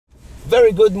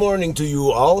Very good morning to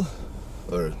you all,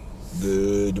 or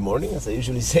good morning as I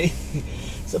usually say.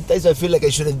 Sometimes I feel like I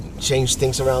should have changed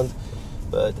things around,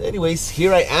 but anyways,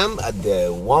 here I am at the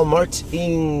Walmart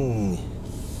in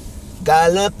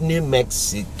Gallup, New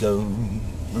Mexico.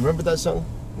 Remember that song?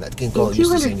 Nat King Cole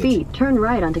used to sing it. 200 feet, turn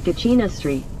right onto Kachina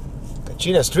Street.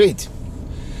 Kachina Street.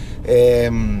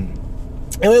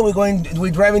 Anyway,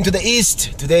 we're driving to the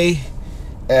east today,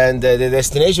 and the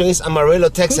destination is Amarillo,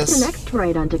 Texas. Take the next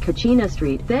right onto Kachina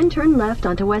Street, then turn left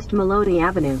onto West Melody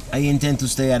Avenue. I intend to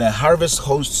stay at a Harvest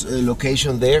Hosts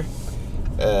location there,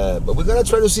 but we're gonna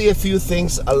try to see a few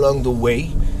things along the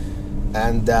way,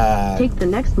 and take the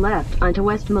next left onto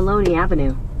West Melody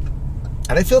Avenue.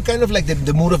 And I feel kind of like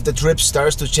the mood of the trip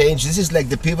starts to change. This is like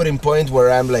the pivoting point where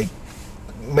I'm like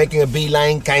making a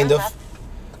beeline kind of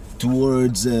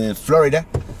towards Florida.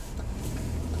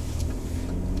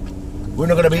 We're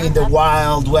not gonna be in the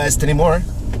Wild West anymore.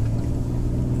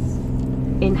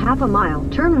 In half a mile,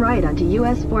 turn right onto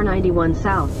US 491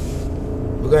 South.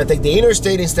 We're gonna take the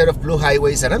interstate instead of blue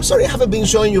highways. And I'm sorry I haven't been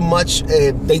showing you much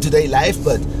day-to-day life,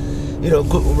 but you know,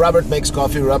 Robert makes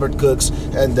coffee, Robert cooks,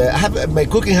 and my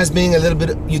cooking has been a little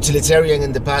bit utilitarian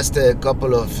in the past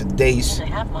couple of days. In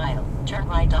a half mile, turn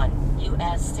right on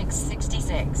US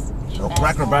 666. Oh,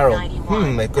 Cracker Barrel.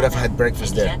 I could have had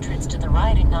breakfast there. Entrance to the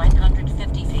right at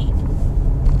 950 feet.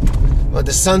 Well,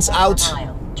 the sun's out,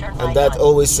 and that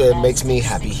always makes me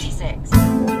happy.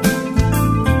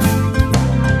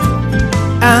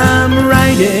 I'm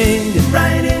riding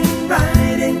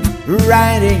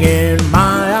in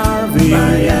my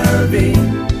RV,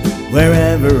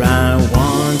 wherever I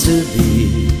want to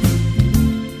be,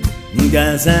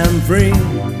 'cause I'm free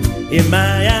in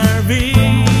my RV.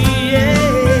 Yeah.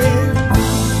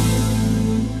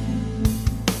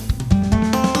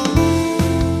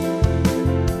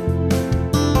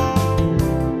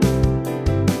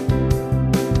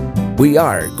 We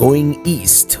are going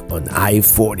east on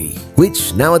I-40,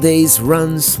 which nowadays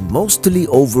runs mostly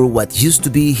over what used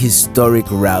to be historic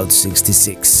Route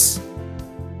 66.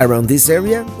 Around this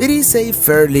area, it is a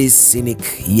fairly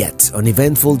scenic yet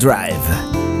uneventful drive.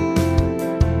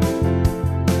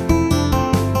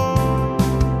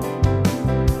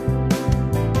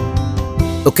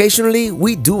 Occasionally,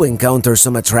 we do encounter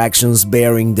some attractions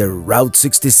bearing the Route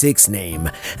 66 name,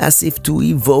 as if to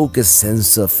evoke a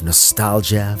sense of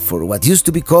nostalgia for what used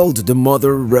to be called the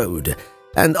Mother Road,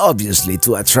 and obviously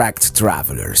to attract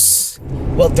travelers.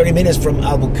 Well, 30 minutes from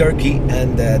Albuquerque,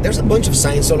 and there's a bunch of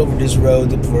signs all over this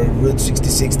road for Route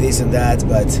 66, this and that,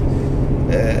 but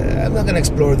I'm not gonna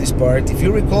explore this part. If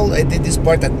you recall, I did this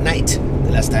part at night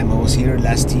the last time I was here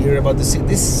last year, about this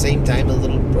same time,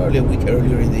 probably a week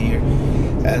earlier in the year.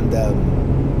 And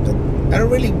but I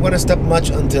don't really want to stop much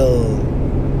until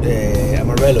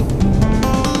Amarillo.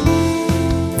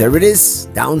 There it is,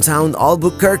 downtown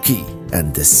Albuquerque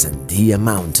and the Sandia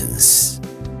Mountains.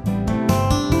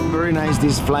 Very nice.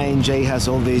 This Flying J has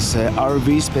all these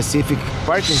RV-specific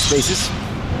parking spaces.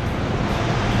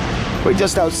 We're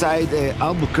just outside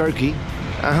Albuquerque.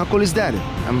 How cool is that?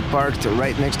 I'm parked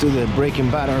right next to the Breaking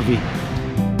Bad RV.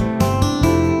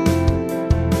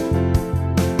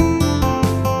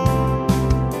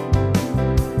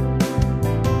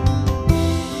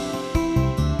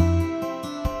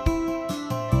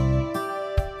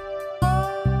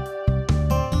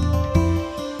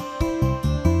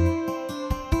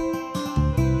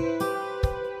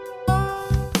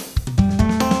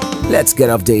 Let's get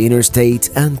off the interstate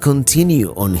and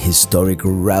continue on historic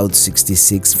Route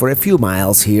 66 for a few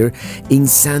miles here in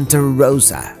Santa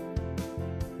Rosa.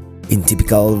 In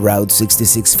typical Route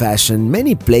 66 fashion,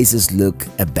 many places look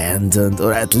abandoned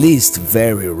or at least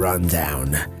very run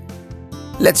down.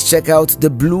 Let's check out the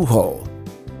Blue Hole.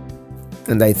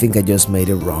 And I think I just made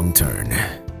a wrong turn.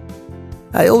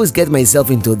 I always get myself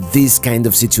into these kind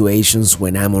of situations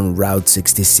when I'm on Route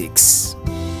 66.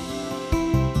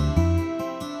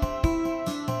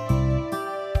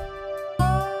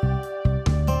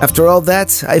 After all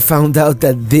that, I found out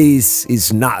that this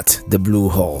is not the Blue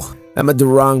Hole. I'm at the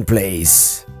wrong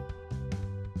place.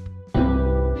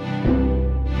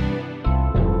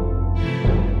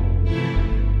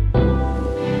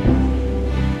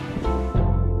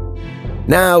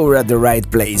 Now we're at the right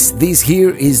place. This here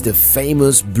is the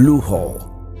famous Blue Hole.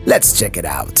 Let's check it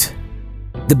out.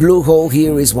 The Blue Hole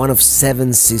here is one of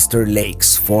 7 sister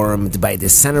lakes formed by the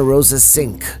Santa Rosa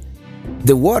Sink.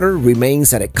 The water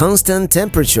remains at a constant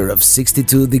temperature of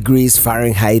 62 degrees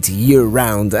Fahrenheit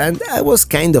year-round, and I was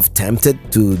kind of tempted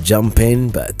to jump in,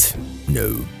 but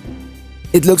no.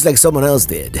 It looks like someone else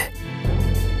did.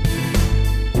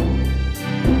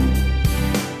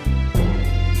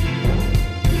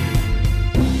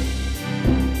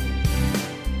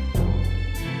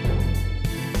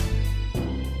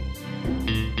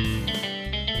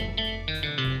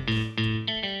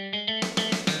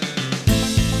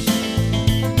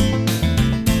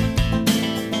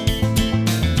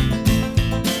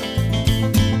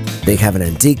 They have an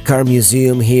antique car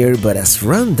museum here, but as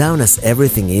run down as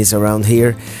everything is around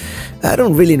here, I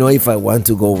don't really know if I want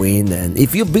to go in, and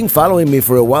if you've been following me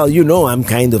for a while, you know I'm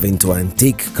kind of into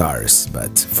antique cars,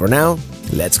 but for now,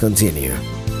 let's continue.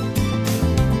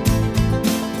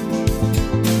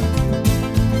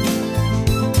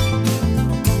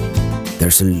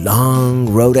 There's a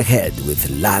long road ahead with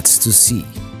lots to see.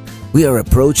 We are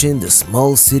approaching the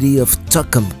small city of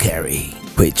Tucumcari,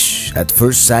 which, at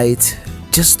first sight,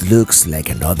 just looks like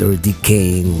another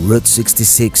decaying Route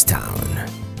 66 town,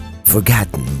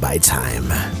 forgotten by time.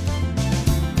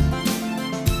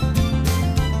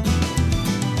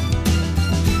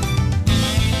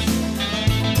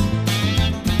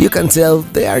 You can tell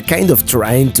they are kind of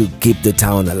trying to keep the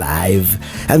town alive,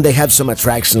 and they have some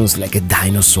attractions like a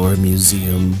dinosaur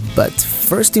museum, but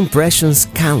first impressions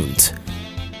count,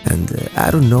 and I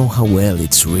don't know how well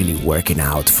it's really working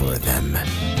out for them.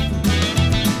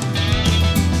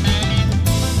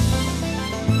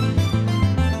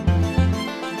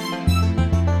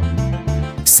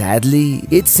 Sadly,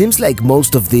 it seems like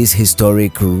most of these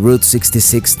historic Route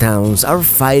 66 towns are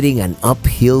fighting an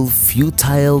uphill,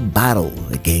 futile battle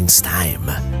against time.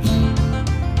 I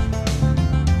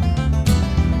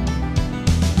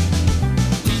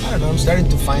don't know, I'm starting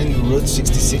to find Route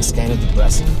 66 kind of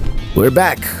depressing. We're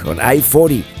back on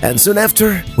I-40, and soon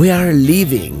after, we are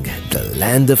leaving the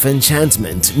land of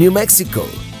enchantment, New Mexico,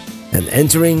 and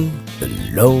entering the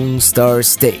Lone Star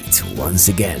State once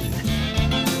again.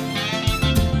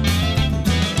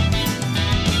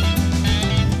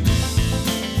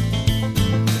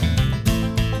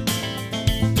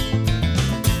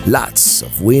 Lots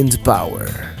of wind power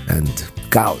and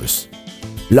cows.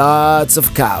 Lots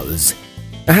of cows.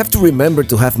 I have to remember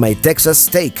to have my Texas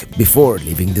steak before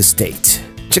leaving the state.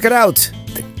 Check it out,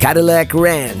 the Cadillac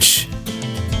Ranch.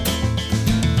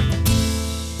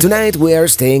 Tonight we are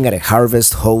staying at a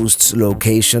Harvest Hosts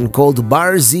location called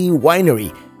Bar Z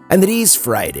Winery, and it is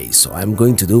Friday, so I'm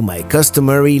going to do my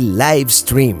customary live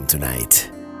stream tonight.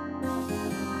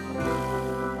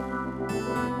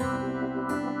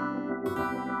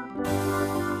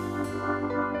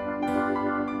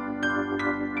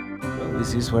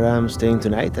 This is where I'm staying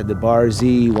tonight, at the Bar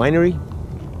Z Winery,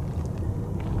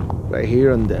 right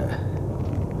here on the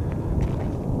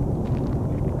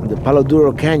Palo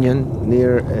Duro Canyon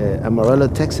near Amarillo,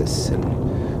 Texas, and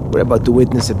we're about to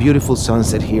witness a beautiful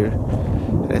sunset here,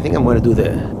 and I think I'm going to do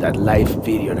that live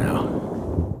video now.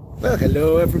 Well,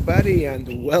 hello everybody,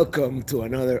 and welcome to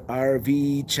another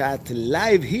RV Chat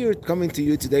live here, coming to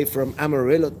you today from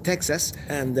Amarillo, Texas.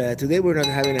 And today we're not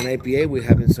having an IPA, we're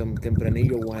having some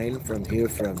Tempranillo wine from here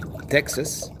from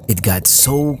Texas. It got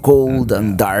so cold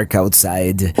and dark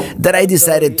outside that I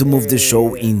decided to move the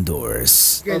show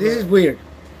indoors. Okay, this is weird.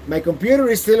 My computer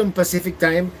is still on Pacific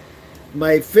time.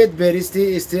 My Fitbit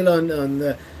is still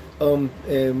on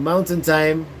Mountain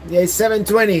time. Yeah, it's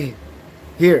 7:20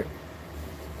 here.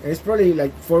 It's probably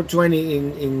like 4:20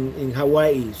 in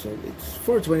Hawaii, so it's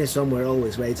 4:20 somewhere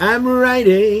always, right? I'm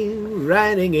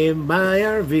riding in my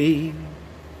RV,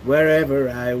 wherever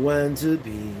I want to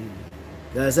be,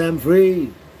 'cause I'm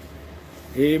free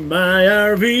in my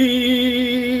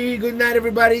RV. Good night,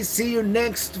 everybody. See you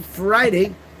next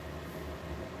Friday.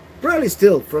 Probably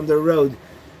still from the road.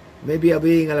 Maybe I'll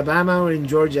be in Alabama or in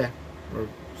Georgia, or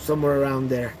somewhere around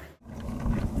there.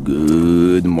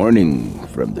 Good morning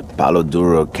from the Palo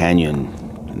Duro Canyon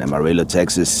in Amarillo,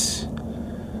 Texas.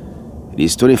 It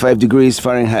is 25 degrees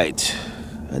Fahrenheit,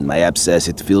 and my app says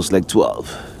it feels like 12.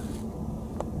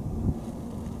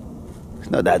 It's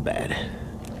not that bad.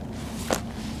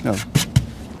 No,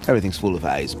 everything's full of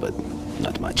ice, but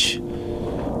not much.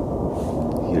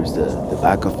 Here's the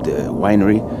back of the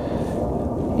winery.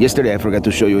 Yesterday I forgot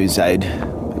to show you inside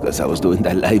because I was doing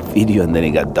that live video and then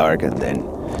it got dark, and then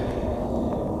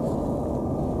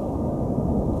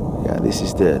yeah, this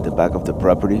is the back of the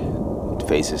property. It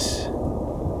faces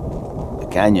the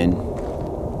canyon.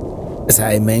 As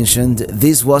I mentioned,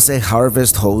 this was a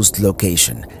Harvest Host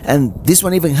location, and this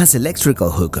one even has electrical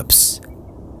hookups.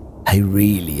 I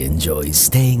really enjoy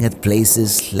staying at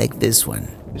places like this one.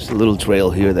 There's a little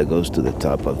trail here that goes to the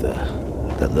top of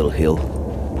that little hill.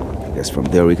 I guess from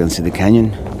there we can see the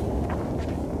canyon.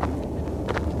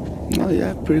 Oh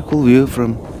yeah, pretty cool view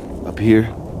from up here.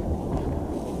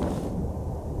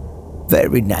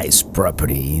 Very nice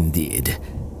property indeed.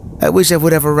 I wish I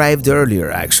would have arrived earlier,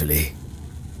 actually.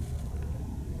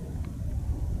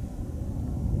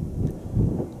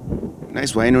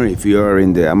 Nice winery. If you are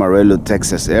in the Amarillo,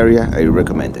 Texas area, I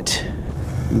recommend it.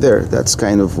 There, that's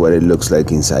kind of what it looks like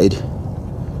inside.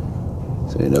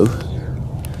 So, you know,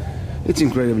 it's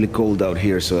incredibly cold out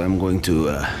here, so I'm going to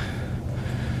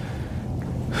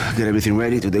get everything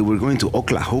ready. Today we're going to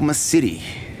Oklahoma City.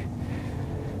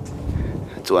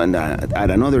 To add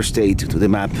another state to the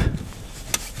map.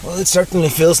 Well, it certainly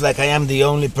feels like I am the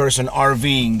only person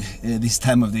RVing this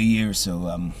time of the year,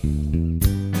 so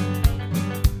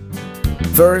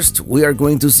First, we are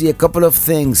going to see a couple of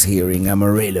things here in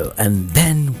Amarillo, and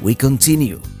then we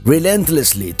continue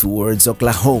relentlessly towards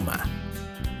Oklahoma.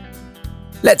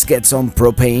 Let's get some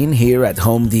propane here at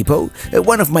Home Depot.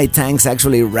 One of my tanks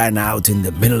actually ran out in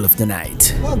the middle of the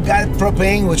night. well, got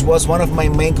propane, which was one of my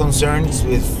main concerns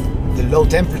with the low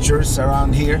temperatures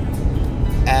around here,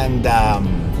 and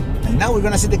now we're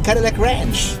gonna see the Cadillac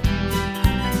Ranch.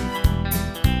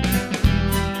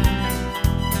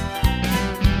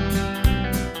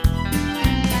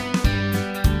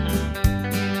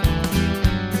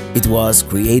 It was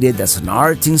created as an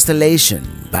art installation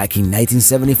back in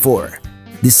 1974,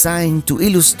 designed to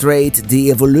illustrate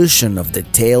the evolution of the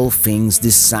tail fins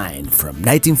design from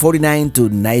 1949 to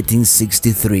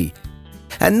 1963.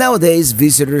 And nowadays,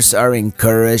 visitors are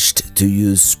encouraged to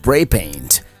use spray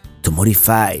paint to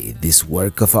modify this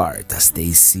work of art as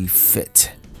they see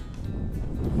fit.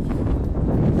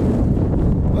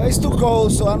 Well, it's too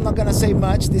cold, so I'm not gonna say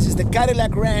much. This is the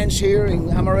Cadillac Ranch here in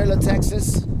Amarillo,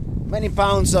 Texas. Many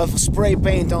pounds of spray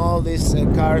paint on all these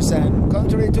cars, and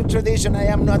contrary to tradition, I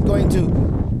am not going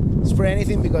to spray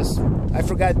anything because I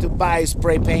forgot to buy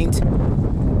spray paint.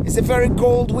 It's a very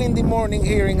cold, windy morning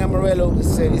here in Amarillo.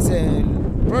 It's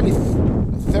probably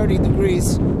 30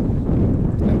 degrees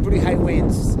and pretty high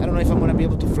winds. I don't know if I'm gonna be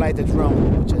able to fly the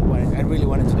drone, which I really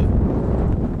wanted to do.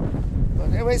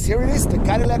 But anyways, here it is, the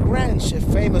Cadillac Ranch,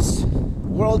 famous,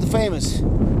 world famous.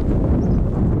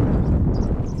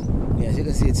 Yeah, as you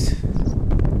can see, it's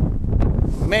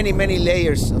many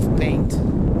layers of paint.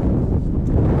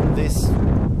 This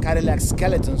Cadillac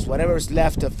skeletons, whatever's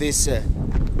left of this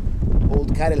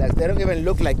old Cadillacs, they don't even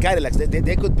look like Cadillacs.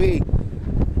 They could be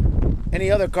any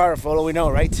other car for all we know,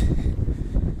 right?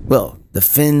 Well, the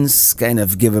fins kind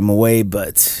of give them away,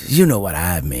 but you know what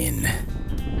I mean.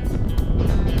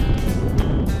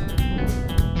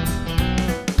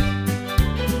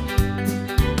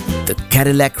 The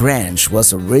Cadillac Ranch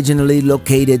was originally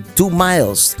located 2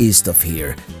 miles east of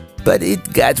here, but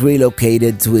it got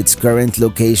relocated to its current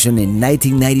location in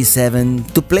 1997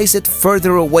 to place it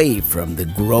further away from the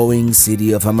growing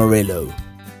city of Amarillo.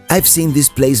 I've seen this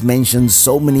place mentioned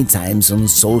so many times on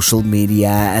social media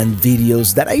and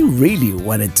videos that I really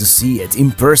wanted to see it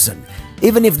in person,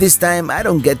 even if this time I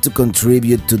don't get to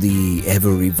contribute to the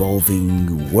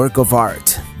ever-evolving work of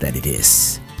art that it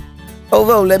is.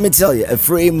 Although, let me tell you, a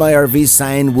free My RV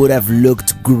sign would have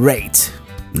looked great,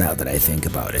 now that I think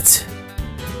about it.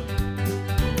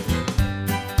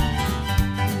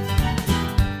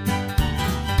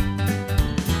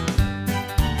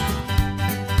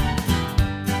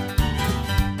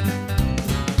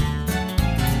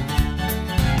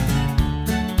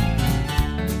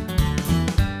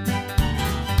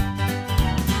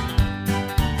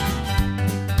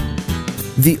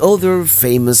 The other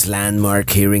famous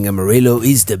landmark here in Amarillo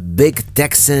is the Big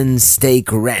Texan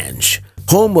Steak Ranch,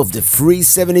 home of the free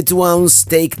 72-ounce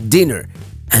steak dinner,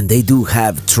 and they do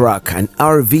have truck and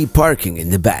RV parking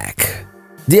in the back.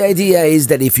 The idea is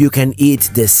that if you can eat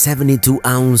the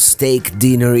 72-ounce steak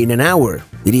dinner in an hour,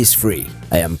 it is free.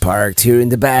 I am parked here in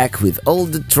the back with all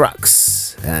the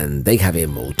trucks, and they have a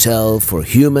motel for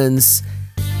humans,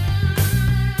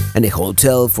 and a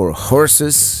hotel for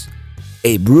horses,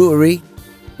 a brewery,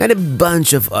 and a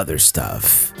bunch of other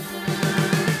stuff.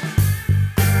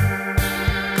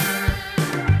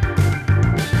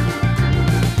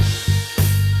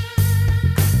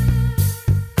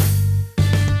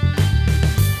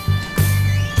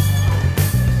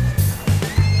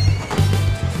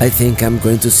 I think I'm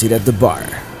going to sit at the bar.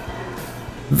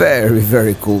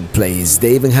 Very cool place.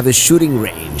 They even have a shooting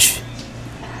range.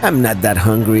 I'm not that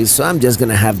hungry, so I'm just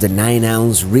gonna have the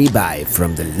 9-ounce ribeye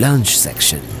from the lunch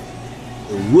section.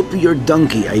 Whoop Your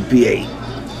Donkey IPA.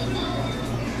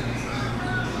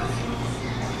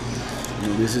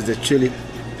 And this is the chili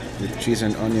with cheese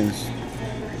and onions.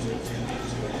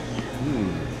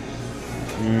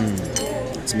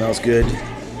 It smells good.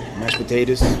 Mashed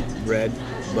potatoes, bread,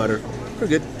 butter.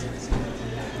 Pretty good.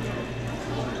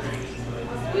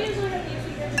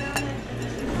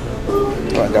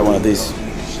 Oh, I got one of these.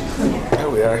 There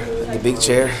we are, the big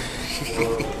chair.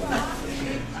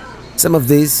 Some of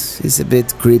this is a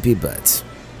bit creepy, but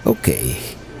okay.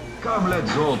 Come let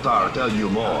Zoltar tell you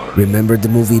more. Remember the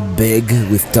movie Big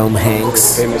with Tom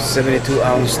Hanks? Famous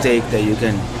 72-ounce steak that you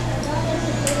can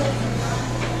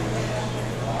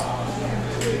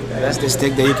That's the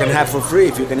steak that you can have for free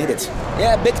if you can eat it.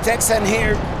 Yeah, Big Texan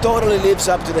here totally lives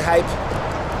up to the hype.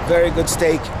 Very good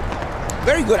steak.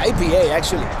 Very good IPA,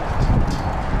 actually.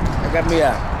 I got me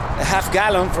a half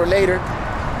gallon for later.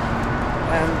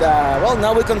 And, well,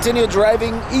 now we continue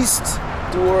driving east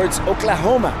towards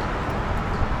Oklahoma.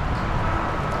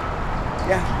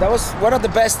 Yeah, that was one of the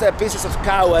best pieces of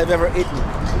cow I've ever eaten.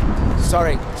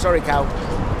 Sorry cow.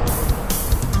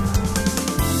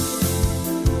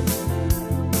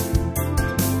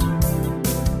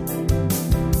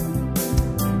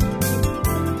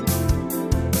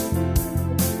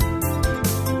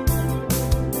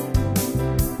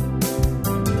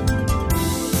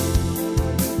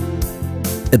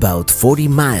 About 40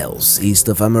 miles east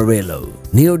of Amarillo,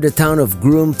 near the town of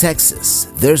Groom, Texas,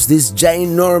 there's this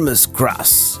ginormous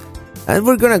cross, and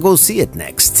we're gonna go see it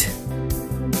next.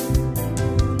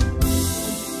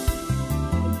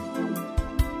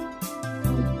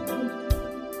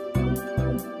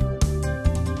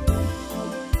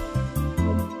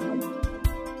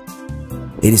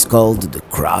 It is called the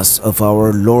Cross of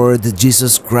Our Lord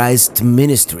Jesus Christ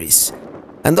Ministries,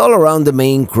 and all around the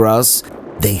main cross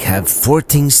they have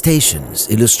 14 stations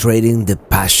illustrating the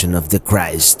Passion of the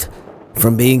Christ,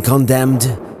 from being condemned,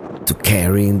 to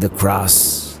carrying the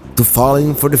cross, to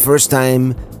falling for the first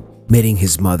time, meeting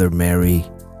his mother Mary,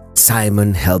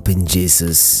 Simon helping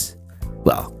Jesus.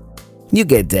 Well, you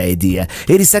get the idea.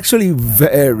 It is actually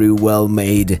very well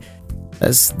made,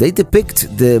 as they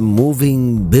depict the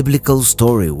moving biblical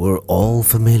story we're all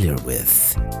familiar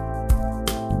with.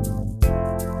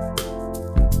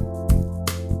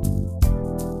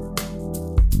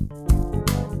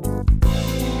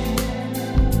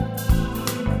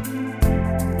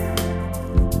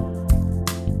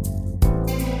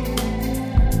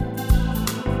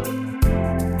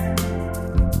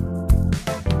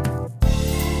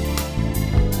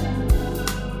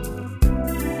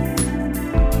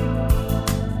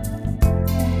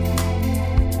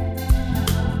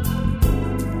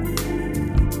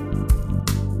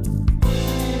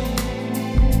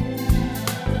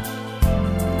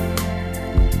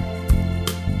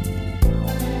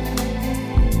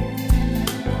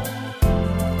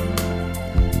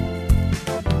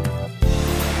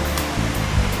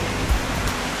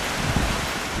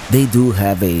 They do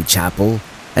have a chapel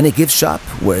and a gift shop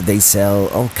where they sell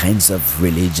all kinds of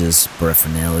religious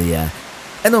paraphernalia.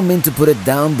 I don't mean to put it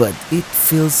down, but it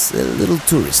feels a little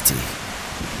touristy.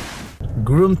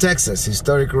 Groom, Texas,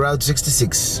 historic Route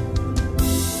 66.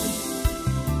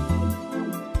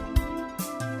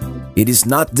 It is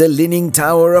not the Leaning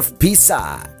Tower of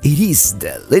Pisa, it is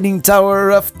the Leaning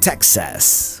Tower of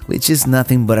Texas, which is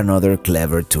nothing but another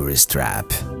clever tourist trap.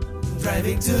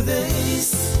 Driving to the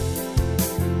east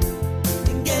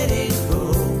and getting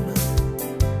home.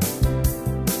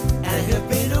 I have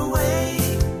been away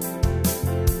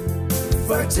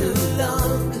for too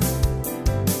long.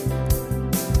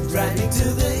 Driving to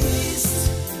the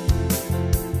east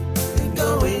and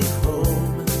going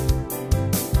home.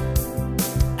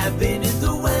 I've been in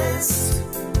the west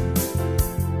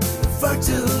for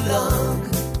too long.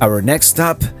 Our next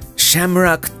stop,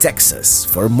 Shamrock, Texas,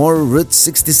 for more Route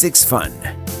 66 fun.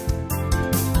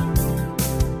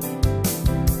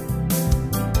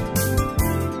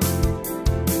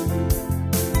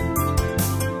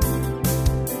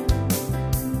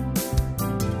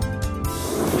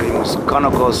 Famous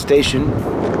Conoco station.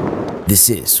 This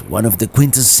is one of the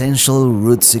quintessential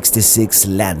Route 66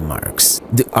 landmarks,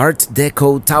 the Art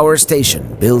Deco Tower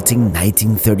Station, built in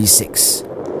 1936.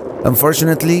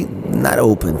 Unfortunately, not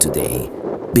open today.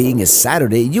 Being a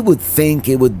Saturday, you would think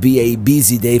it would be a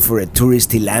busy day for a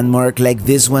touristy landmark like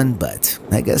this one, but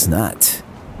I guess not.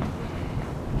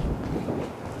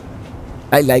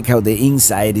 I like how the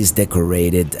inside is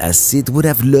decorated as it would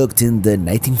have looked in the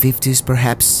 1950s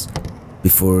perhaps,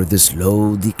 before the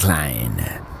slow decline.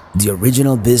 The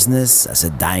original business as a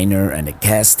diner and a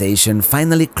gas station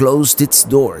finally closed its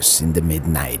doors in the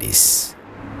mid-90s.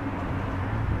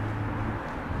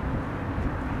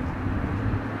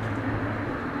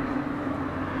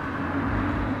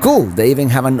 Cool, they even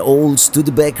have an old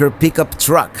Studebaker pickup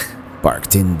truck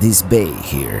parked in this bay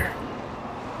here.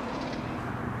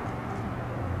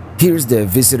 Here's the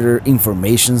Visitor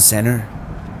Information Center.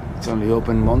 It's only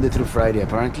open Monday through Friday,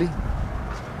 apparently.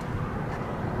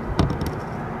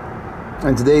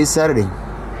 And today is Saturday.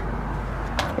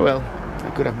 Well,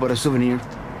 I could have bought a souvenir.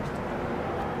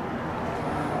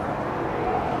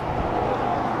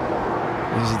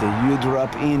 This is the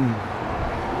U-Drop Inn.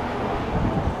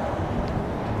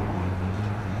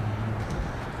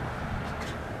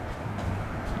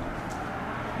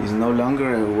 This is no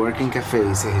longer a working cafe.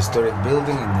 It's a historic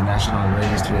building in the National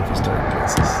Registry of Historic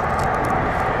Places.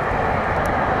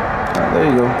 Oh, there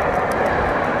you go.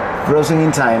 Frozen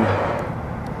in time.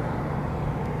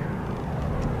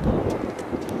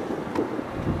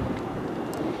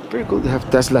 Pretty cool to have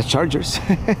Tesla chargers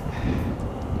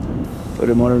for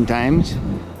the modern times.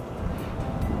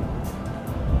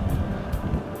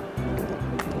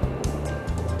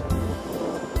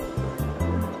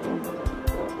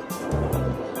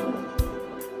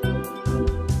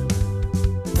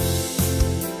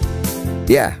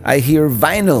 Yeah, I hear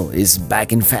vinyl is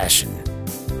back in fashion.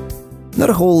 Not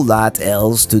a whole lot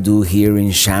else to do here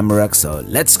in Shamrock, so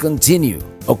let's continue.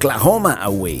 Oklahoma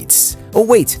awaits. Oh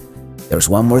wait, there's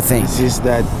one more thing. This is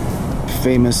that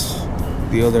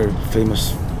the other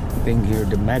famous thing here,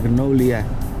 the Magnolia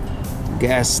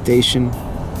gas station.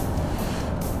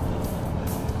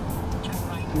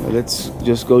 Well, let's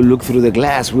just go look through the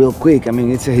glass real quick. I mean,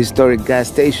 it's a historic gas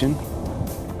station.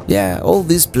 Yeah, all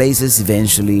these places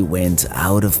eventually went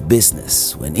out of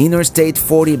business when Interstate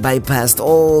 40 bypassed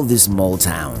all these small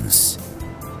towns.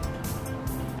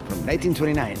 From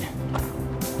 1929.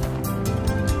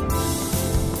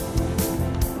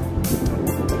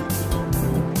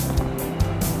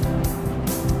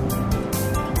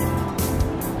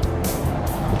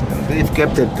 They've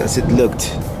kept it as it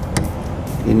looked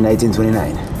in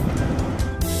 1929.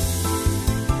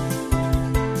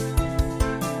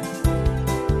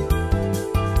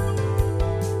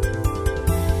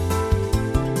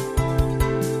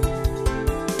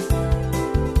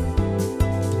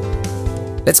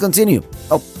 Let's continue.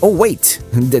 Oh wait,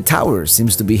 the tower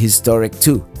seems to be historic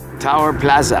too. Tower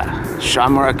Plaza,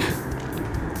 Shamrock.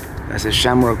 That's a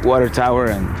Shamrock water tower,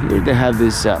 and here they have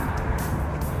this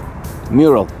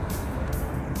mural.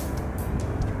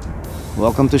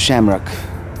 Welcome to Shamrock.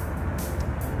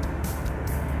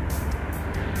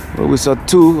 Well, we saw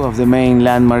 2 of the main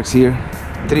landmarks here.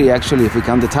 3 actually, if we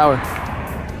count the tower.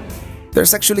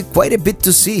 There's actually quite a bit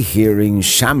to see here in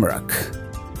Shamrock.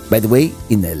 By the way,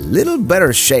 in a little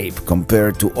better shape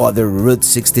compared to other Route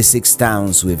 66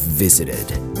 towns we've visited.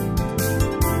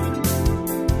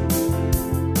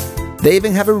 They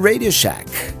even have a Radio Shack.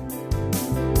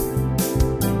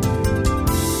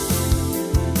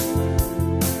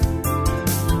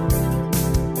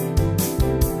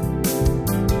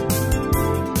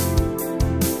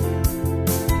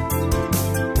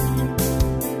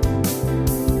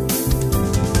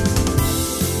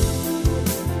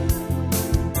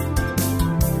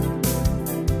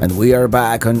 And we are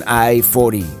back on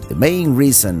I-40, the main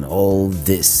reason all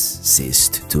this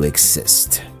ceased to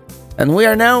exist. And we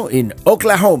are now in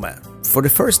Oklahoma, for the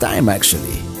first time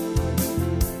actually.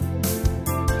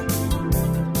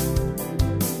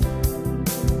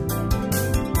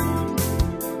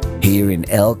 Here in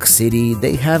Elk City,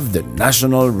 they have the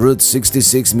National Route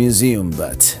 66 Museum,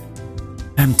 but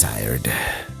I'm tired.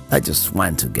 I just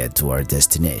want to get to our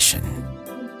destination.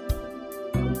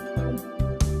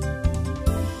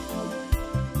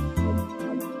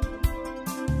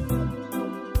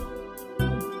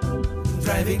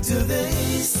 Driving to the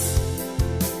east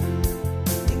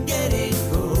and getting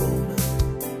home.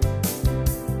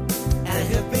 I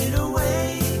have been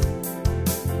away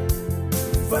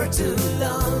for too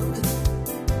long.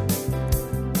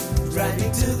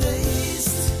 Driving to the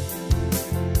east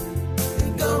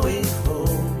and going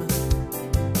home.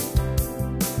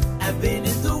 I've been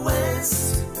in the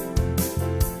west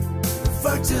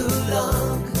for too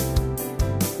long.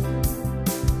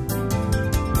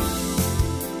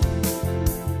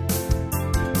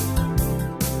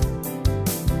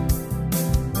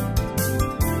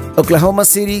 Oklahoma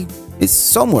City is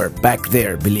somewhere back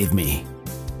there, believe me.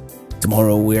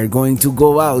 Tomorrow we are going to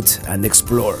go out and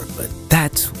explore, but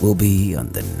that will be on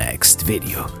the next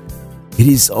video. It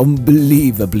is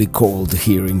unbelievably cold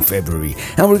here in February,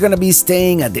 and we're gonna be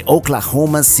staying at the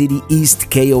Oklahoma City East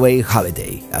KOA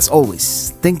holiday. As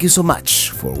always, thank you so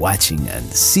much for watching and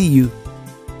see you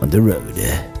on the road.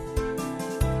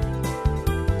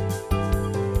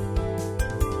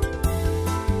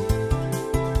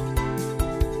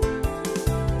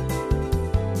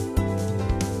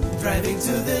 Driving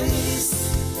to the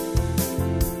east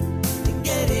and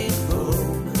getting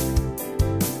home.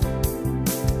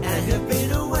 I have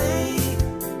been away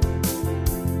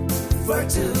for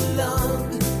too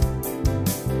long.